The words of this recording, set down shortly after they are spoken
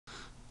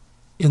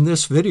In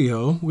this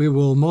video, we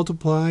will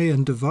multiply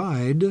and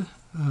divide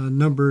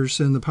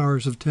numbers in the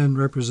powers of 10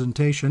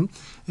 representation,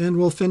 and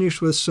we'll finish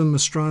with some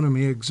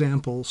astronomy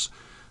examples.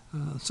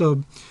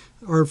 So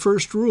our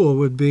first rule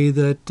would be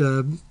that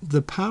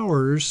the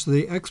powers,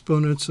 the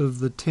exponents of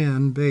the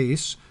 10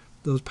 base,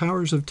 those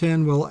powers of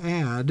 10 will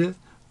add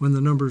when the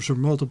numbers are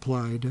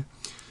multiplied.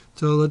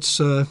 So let's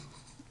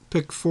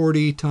pick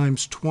 40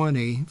 times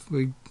 20. If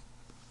we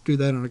do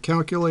that on a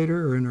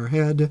calculator or in our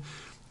head,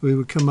 we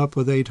would come up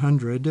with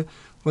 800.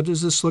 What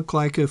does this look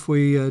like if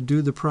we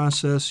do the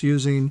process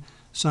using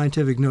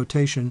scientific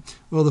notation?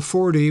 Well, the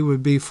 40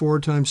 would be 4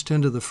 times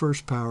 10 to the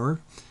first power.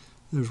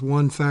 There's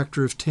one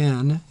factor of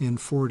 10 in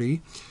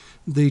 40.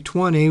 The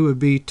 20 would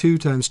be 2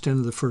 times 10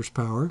 to the first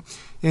power.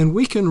 And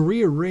we can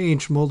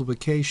rearrange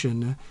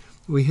multiplication.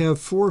 We have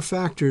 4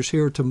 factors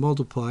here to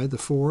multiply. The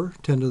 4,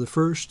 10 to the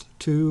first,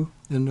 2,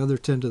 and another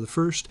 10 to the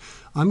first.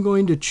 I'm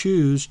going to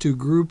choose to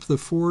group the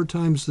 4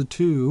 times the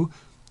 2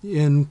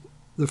 in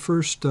the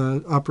first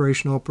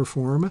operation I'll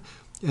perform,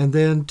 and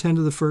then 10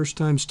 to the first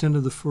times 10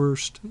 to the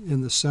first in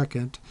the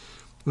second.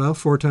 Well,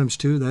 4 times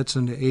 2, that's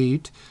an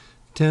 8.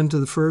 10 to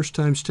the first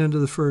times 10 to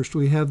the first.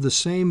 We have the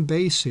same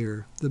base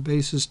here. The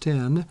base is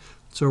 10,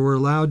 so we're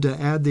allowed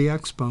to add the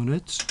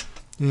exponents,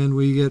 and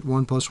we get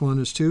 1 plus 1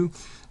 is 2.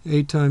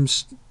 8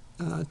 times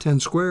 10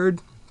 squared,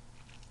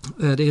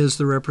 that is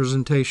the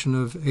representation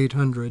of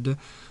 800.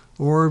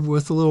 Or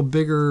with a little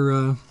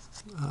bigger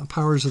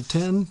powers of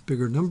 10,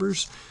 bigger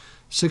numbers,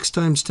 6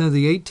 times 10 to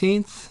the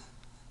 18th,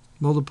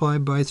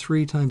 multiplied by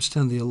 3 times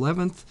 10 to the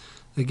 11th.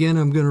 Again,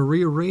 I'm going to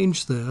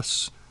rearrange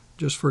this,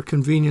 just for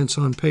convenience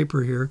on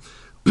paper here,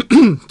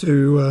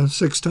 to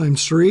 6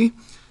 times 3,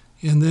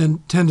 and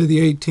then 10 to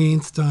the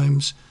 18th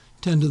times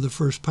 10 to the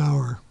first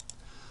power.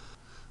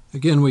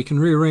 Again, we can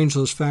rearrange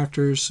those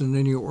factors in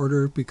any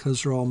order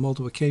because they're all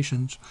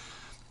multiplications.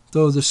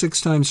 Though the 6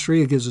 times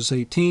 3, it gives us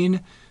 18.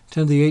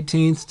 10 to the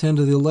 18th, 10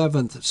 to the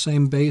 11th,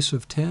 same base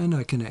of 10.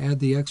 I can add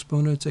the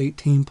exponents.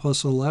 18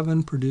 plus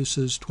 11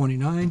 produces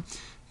 29.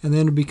 And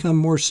then to become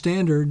more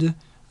standard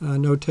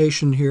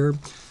notation here,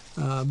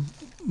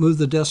 move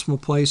the decimal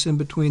place in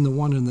between the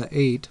 1 and the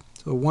 8.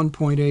 So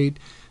 1.8,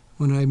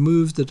 when I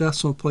move the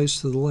decimal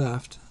place to the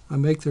left, I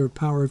make their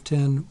power of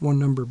 10 one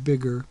number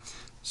bigger.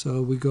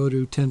 So we go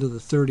to 10 to the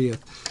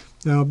 30th.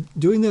 Now,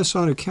 doing this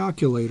on a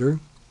calculator,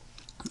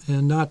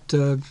 and not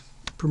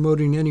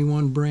promoting any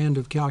one brand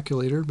of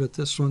calculator, but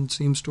this one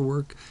seems to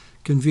work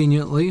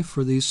conveniently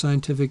for these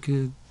scientific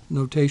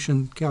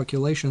notation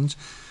calculations.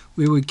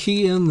 We would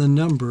key in the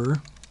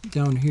number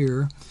down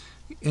here,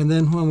 and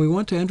then when we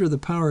want to enter the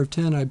power of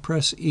 10, I'd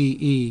press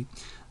EE.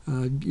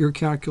 Your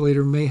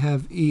calculator may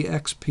have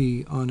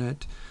EXP on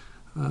it,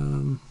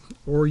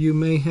 or you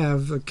may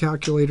have a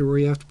calculator where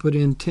you have to put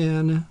in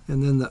 10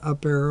 and then the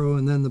up arrow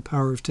and then the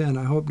power of 10.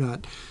 I hope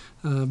not.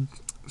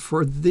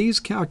 For these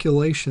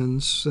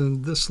calculations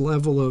and this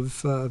level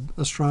of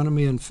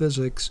astronomy and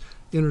physics,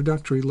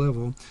 introductory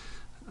level,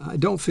 I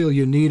don't feel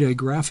you need a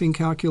graphing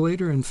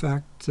calculator. In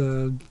fact,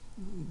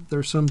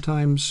 they're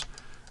sometimes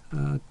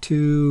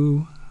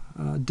too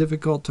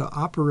difficult to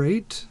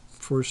operate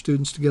for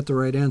students to get the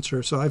right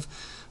answer. So I've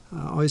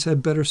always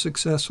had better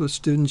success with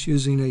students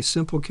using a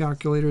simple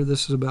calculator.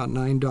 This is about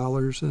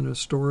 $9 in a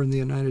store in the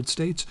United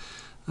States.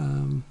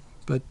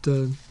 But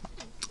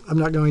I'm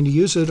not going to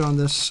use it on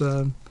this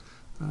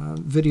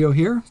video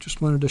here.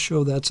 Just wanted to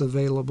show that's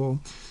available.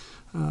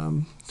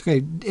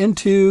 Okay,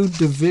 into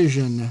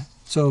division.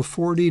 So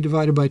 40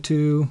 divided by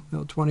 2,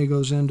 20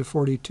 goes into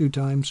 42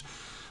 times.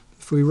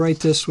 If we write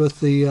this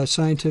with the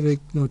scientific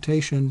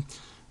notation,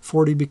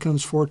 40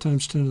 becomes 4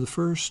 times 10 to the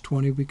first,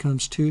 20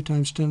 becomes 2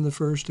 times 10 to the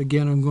first.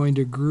 Again, I'm going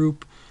to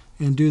group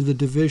and do the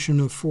division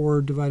of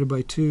 4 divided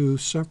by 2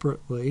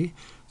 separately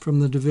from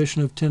the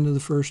division of 10 to the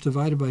first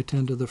divided by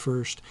 10 to the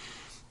first.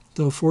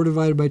 So 4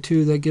 divided by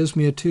 2, that gives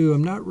me a 2.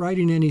 I'm not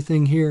writing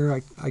anything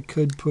here. I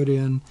could put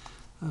in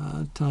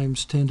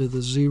times 10 to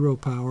the 0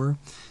 power.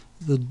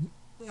 The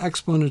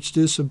exponents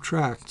do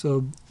subtract.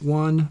 So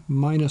 1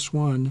 minus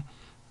 1,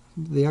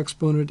 the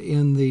exponent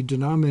in the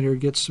denominator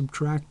gets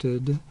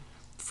subtracted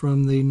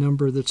from the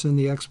number that's in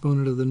the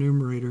exponent of the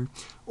numerator.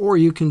 Or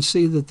you can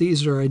see that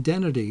these are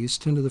identities.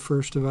 10 to the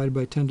first divided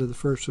by 10 to the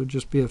first would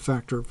just be a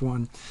factor of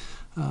 1.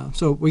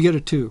 So we get a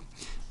 2.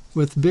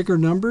 With bigger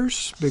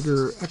numbers,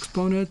 bigger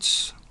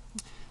exponents,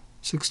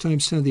 6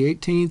 times 10 to the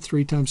 18th,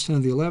 3 times 10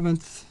 to the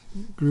 11th,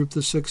 group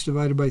the 6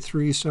 divided by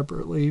 3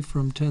 separately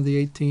from 10 to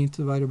the 18th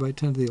divided by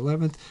 10 to the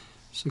 11th.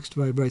 6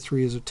 divided by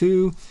 3 is a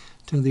 2.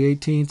 10 to the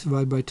 18th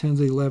divided by 10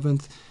 to the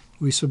 11th.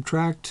 We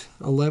subtract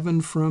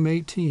 11 from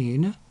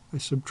 18. I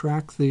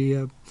subtract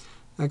the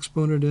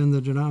exponent in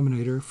the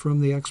denominator from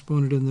the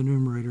exponent in the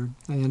numerator.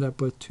 I end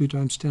up with 2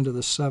 times 10 to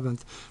the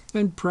 7th.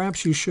 And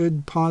perhaps you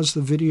should pause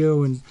the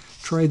video and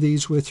try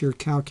these with your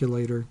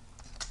calculator.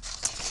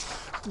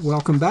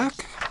 Welcome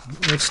back.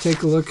 Let's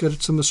take a look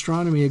at some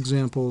astronomy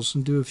examples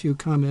and do a few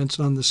comments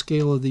on the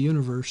scale of the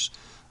universe,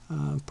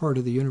 part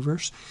of the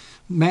universe.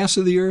 Mass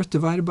of the Earth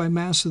divided by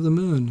mass of the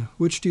Moon.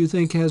 Which do you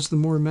think has the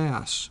more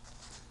mass?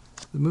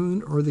 The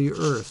Moon or the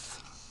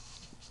Earth?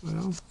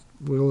 Well,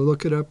 we'll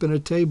look it up in a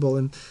table,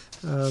 and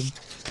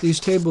these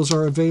tables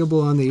are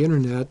available on the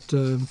internet.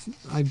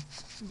 I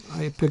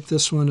picked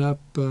this one up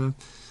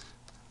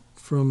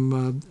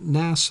from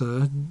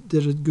NASA,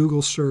 did a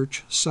Google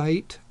search,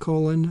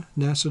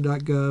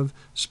 site:/nasa.gov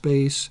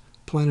space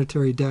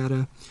planetary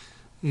data,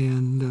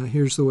 and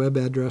here's the web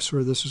address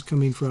where this is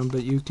coming from,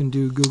 but you can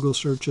do Google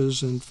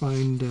searches and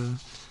find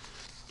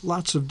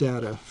lots of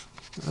data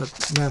at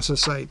NASA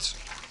sites.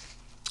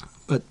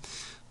 But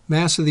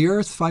mass of the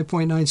Earth,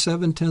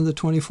 5.97, 10 to the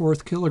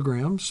 24th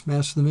kilograms.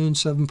 Mass of the Moon,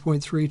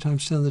 7.3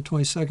 times 10 to the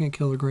 22nd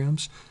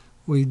kilograms.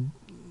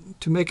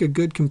 To make a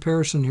good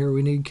comparison here,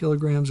 we need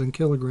kilograms and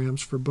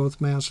kilograms for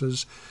both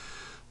masses.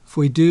 If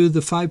we do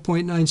the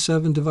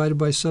 5.97 divided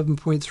by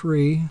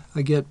 7.3,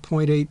 I get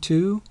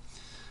 0.82.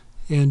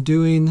 And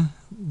doing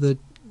the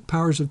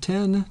powers of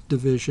 10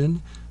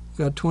 division, I've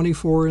got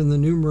 24 in the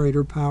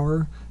numerator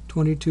power,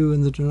 22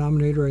 in the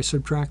denominator. I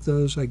subtract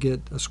those, I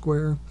get a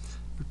square,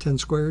 10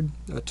 squared,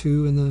 a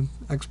 2 in the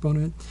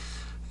exponent.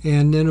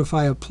 And then if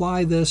I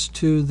apply this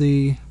to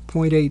the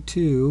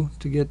 0.82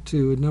 to get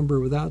to a number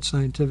without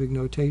scientific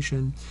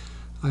notation,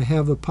 I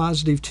have a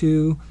positive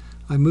 2.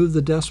 I move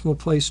the decimal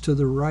place to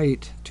the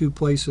right 2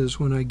 places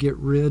when I get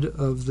rid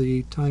of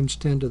the times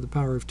 10 to the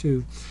power of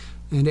 2,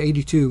 and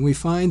 82. We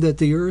find that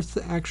the Earth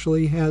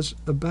actually has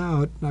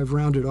about, I've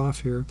rounded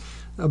off here,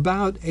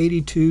 about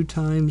 82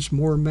 times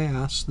more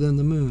mass than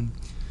the Moon.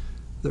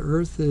 The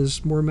Earth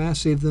is more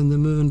massive than the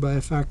Moon by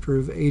a factor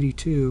of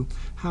 82.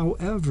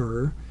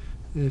 However,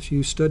 if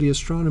you study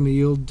astronomy,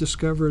 you'll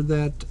discover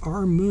that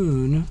our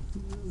Moon,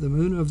 the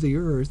Moon of the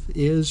Earth,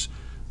 is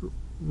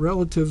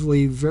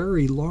relatively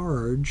very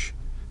large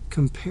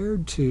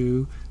compared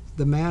to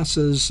the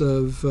masses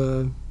of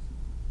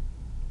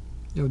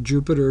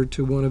Jupiter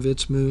to one of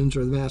its moons,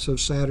 or the mass of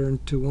Saturn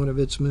to one of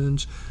its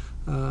moons.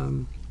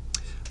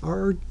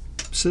 Our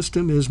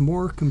system is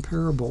more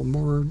comparable,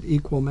 more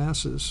equal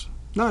masses.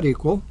 Not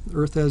equal.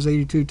 Earth has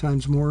 82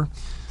 times more,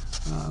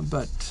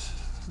 but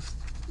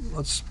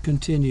let's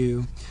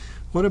continue.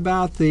 What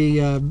about the,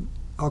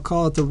 I'll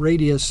call it the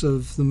radius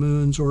of the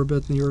Moon's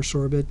orbit and the Earth's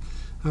orbit?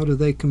 How do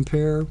they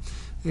compare?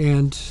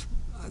 And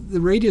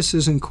the radius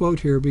is in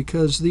quote here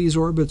because these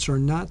orbits are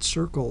not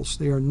circles.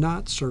 They are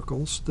not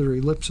circles. They're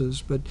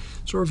ellipses, but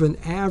sort of an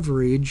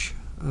average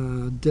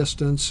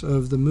distance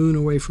of the Moon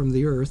away from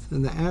the Earth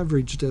and the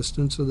average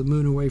distance of the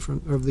Moon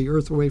of the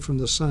Earth away from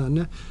the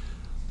Sun.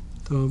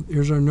 So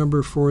here's our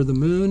number for the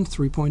Moon,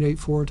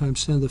 3.84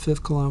 times 10 to the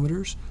 5th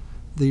kilometers.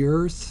 The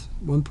Earth,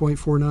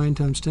 1.49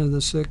 times 10 to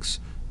the 6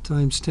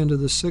 times 10 to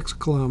the 6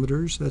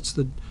 kilometers. That's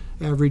the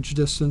average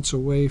distance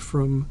away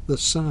from the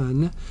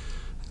Sun.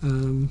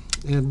 And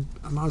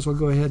I might as well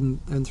go ahead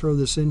and throw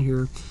this in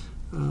here.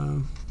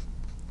 1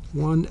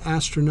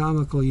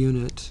 astronomical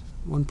unit,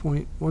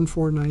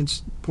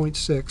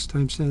 149.6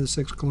 times 10 to the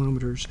 6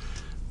 kilometers.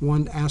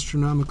 1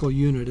 astronomical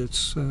unit.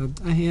 It's a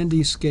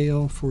handy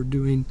scale for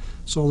doing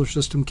solar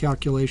system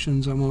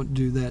calculations. I won't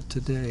do that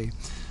today.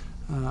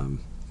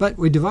 But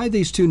we divide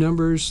these two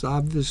numbers.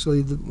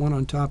 Obviously, the one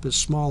on top is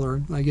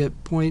smaller. I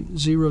get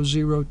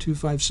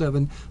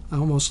 0.00257. I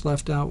almost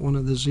left out one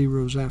of the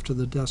zeros after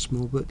the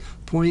decimal, but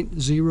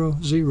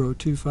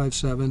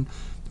 0.00257.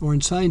 Or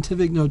in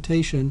scientific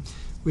notation,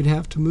 we'd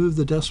have to move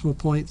the decimal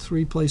point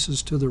 3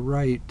 places to the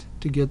right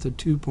to get the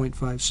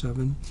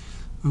 2.57.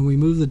 When we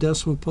move the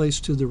decimal place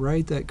to the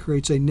right, that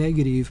creates a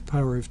negative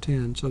power of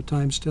 10, so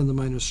times 10 to the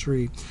minus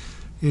 3.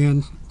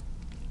 And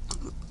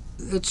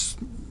this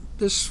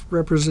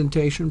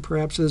representation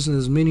perhaps isn't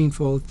as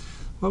meaningful.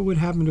 What would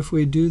happen if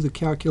we do the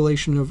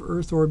calculation of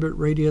Earth orbit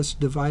radius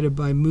divided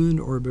by Moon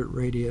orbit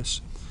radius?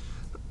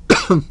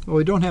 Well,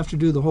 we don't have to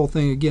do the whole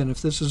thing again.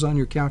 If this is on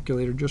your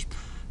calculator, just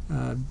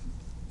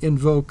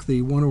invoke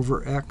the 1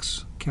 over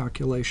x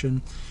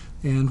calculation.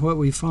 And what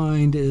we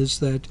find is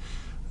that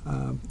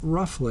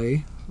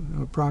roughly,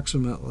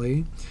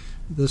 approximately,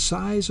 the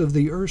size of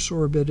the Earth's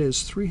orbit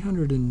is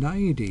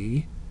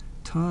 390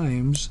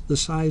 times the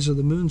size of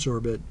the Moon's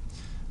orbit.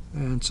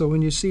 And so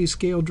when you see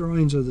scale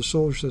drawings of the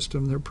solar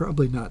system, they're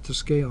probably not to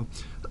scale.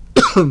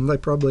 They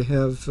probably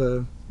have,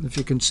 if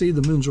you can see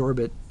the Moon's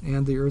orbit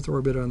and the Earth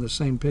orbit on the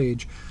same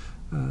page,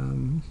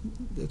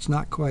 it's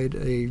not quite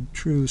a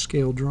true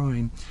scale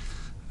drawing.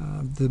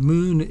 The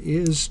Moon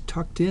is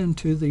tucked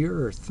into the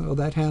Earth. Well,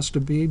 that has to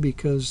be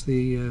because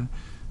the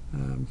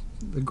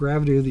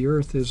gravity of the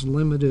Earth is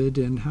limited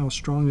in how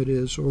strong it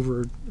is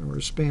over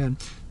a span.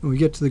 When we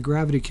get to the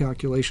gravity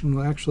calculation,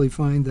 we'll actually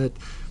find that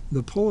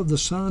the pull of the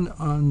Sun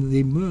on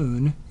the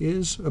Moon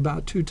is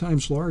about 2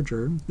 times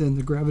larger than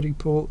the gravity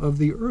pull of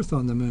the Earth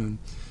on the Moon.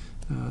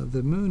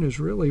 The Moon is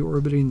really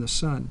orbiting the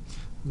Sun.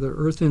 The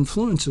Earth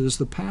influences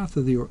the path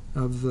of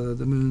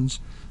the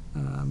Moon's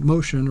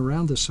motion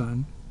around the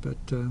Sun.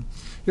 But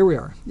here we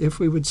are. If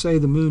we would say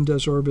the Moon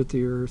does orbit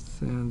the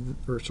Earth and the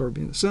Earth's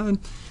orbiting the Sun,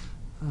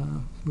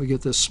 we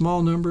get this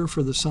small number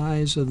for the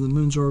size of the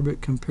Moon's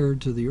orbit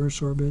compared to the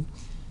Earth's orbit.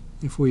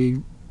 If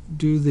we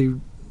do the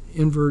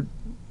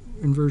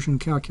inversion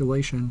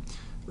calculation,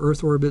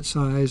 Earth orbit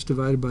size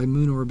divided by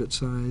Moon orbit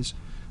size,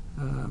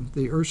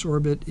 The Earth's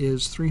orbit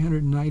is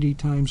 390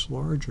 times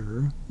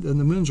larger than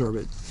the Moon's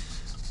orbit.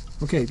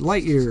 Okay,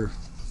 light year,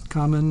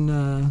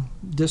 common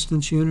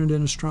distance unit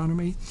in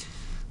astronomy.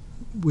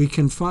 We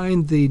can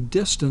find the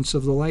distance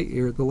of the light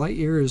year. The light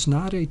year is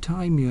not a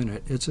time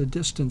unit, it's a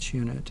distance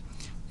unit.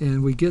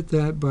 And we get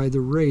that by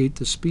the rate,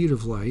 the speed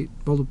of light,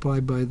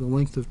 multiplied by the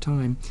length of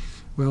time.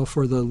 Well,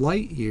 for the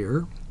light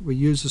year, we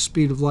use the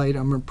speed of light.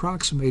 I'm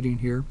approximating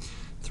here,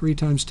 3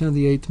 times 10 to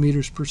the 8th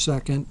meters per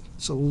second.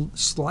 So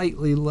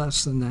slightly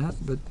less than that,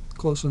 but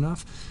close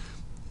enough.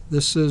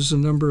 This is the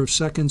number of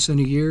seconds in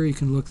a year. You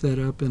can look that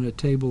up in a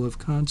table of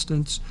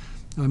constants.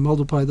 I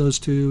multiply those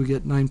two, we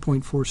get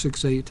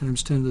 9.468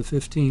 times 10 to the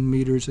 15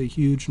 meters, a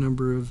huge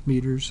number of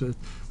meters,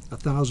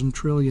 1,000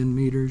 trillion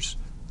meters,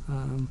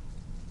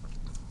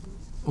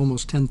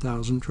 almost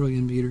 10,000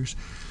 trillion meters.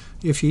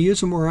 If you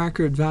use a more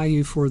accurate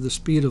value for the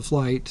speed of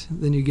light,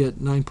 then you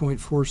get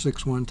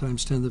 9.461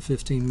 times 10 to the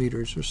 15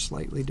 meters, or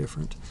slightly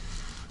different.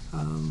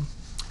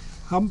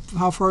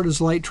 How far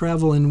does light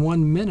travel in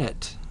 1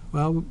 minute?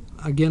 Well,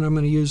 again, I'm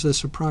going to use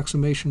this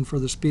approximation for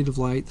the speed of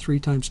light, 3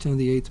 times 10 to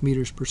the 8th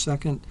meters per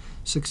second.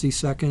 60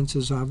 seconds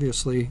is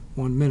obviously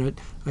 1 minute.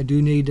 I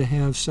do need to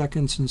have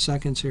seconds and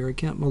seconds here. I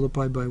can't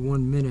multiply by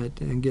 1 minute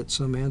and get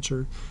some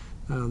answer.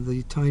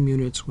 The time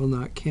units will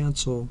not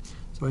cancel.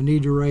 So I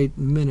need to write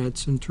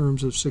minutes in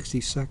terms of 60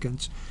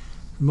 seconds.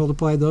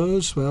 Multiply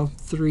those, well,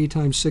 3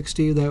 times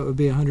 60, that would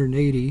be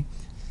 180.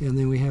 And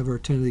then we have our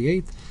 10 to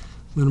the 8th.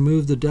 I'm going to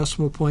move the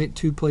decimal point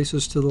 2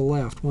 places to the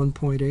left,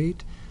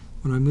 1.8.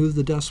 When I move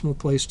the decimal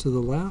place to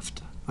the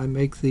left, I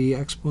make the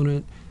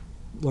exponent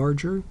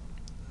larger.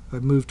 If I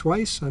move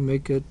twice, I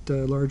make it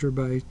larger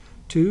by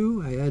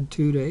 2. I add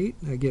 2 to 8.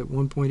 I get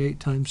 1.8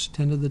 times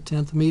 10 to the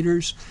 10th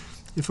meters.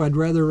 If I'd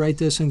rather write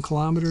this in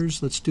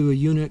kilometers, let's do a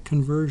unit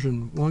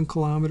conversion. 1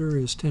 kilometer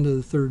is 10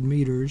 to the 3rd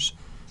meters.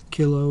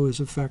 Kilo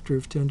is a factor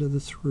of 10 to the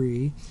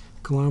 3.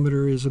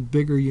 Kilometer is a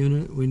bigger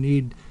unit. We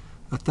need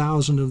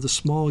 1,000 of the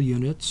small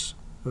units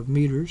of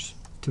meters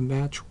to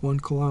match 1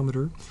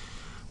 kilometer.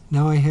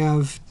 Now I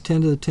have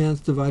 10 to the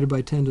 10th divided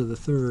by 10 to the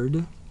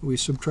 3rd. We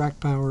subtract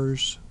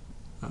powers,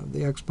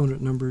 the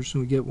exponent numbers,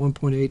 and we get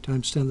 1.8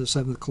 times 10 to the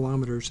 7th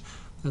kilometers.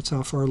 That's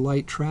how far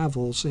light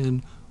travels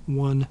in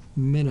 1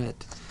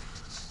 minute.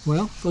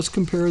 Well, let's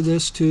compare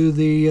this to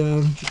the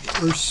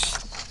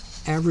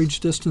Earth's average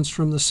distance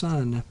from the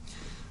Sun.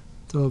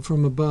 So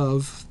from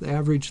above, the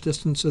average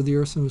distance of the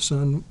Earth and the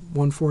Sun,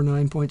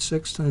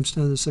 149.6 times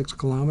 10 to the 6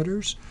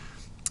 kilometers.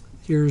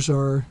 Here's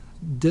our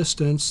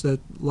distance that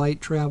light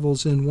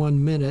travels in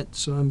 1 minute,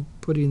 so I'm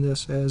putting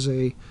this as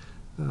a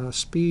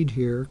speed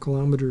here,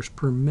 kilometers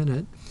per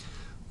minute.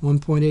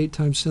 1.8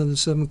 times 10 to the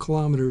 7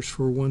 kilometers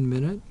for 1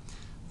 minute.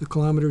 The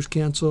kilometers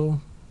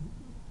cancel.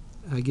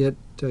 I get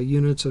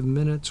units of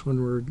minutes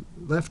when we're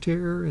left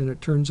here, and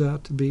it turns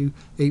out to be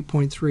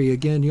 8.3.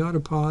 Again, you ought to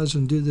pause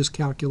and do this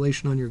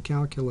calculation on your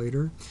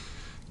calculator.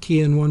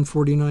 Key in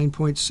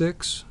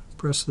 149.6,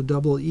 press the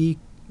double E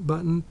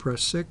button,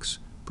 press 6,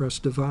 press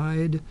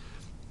divide.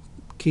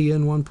 Key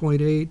in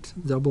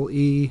 1.8, double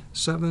E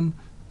 7,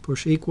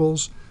 push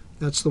equals.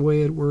 That's the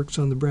way it works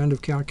on the brand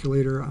of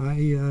calculator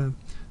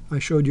I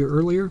showed you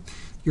earlier.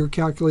 Your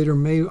calculator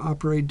may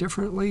operate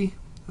differently.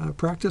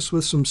 Practice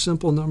with some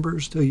simple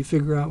numbers till you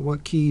figure out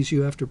what keys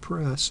you have to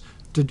press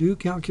to do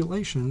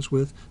calculations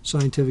with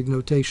scientific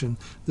notation.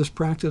 This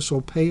practice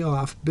will pay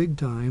off big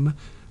time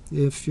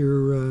if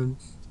your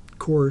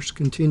course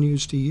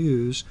continues to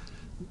use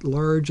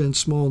large and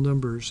small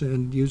numbers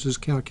and uses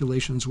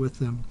calculations with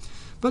them.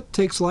 But it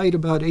takes light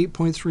about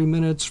 8.3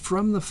 minutes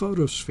from the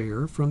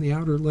photosphere, from the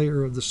outer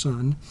layer of the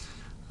Sun,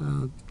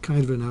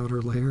 kind of an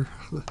outer layer,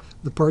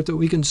 the part that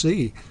we can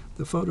see,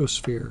 the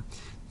photosphere.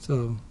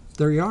 So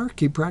there you are.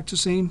 Keep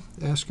practicing.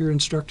 Ask your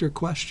instructor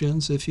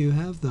questions if you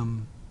have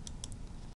them.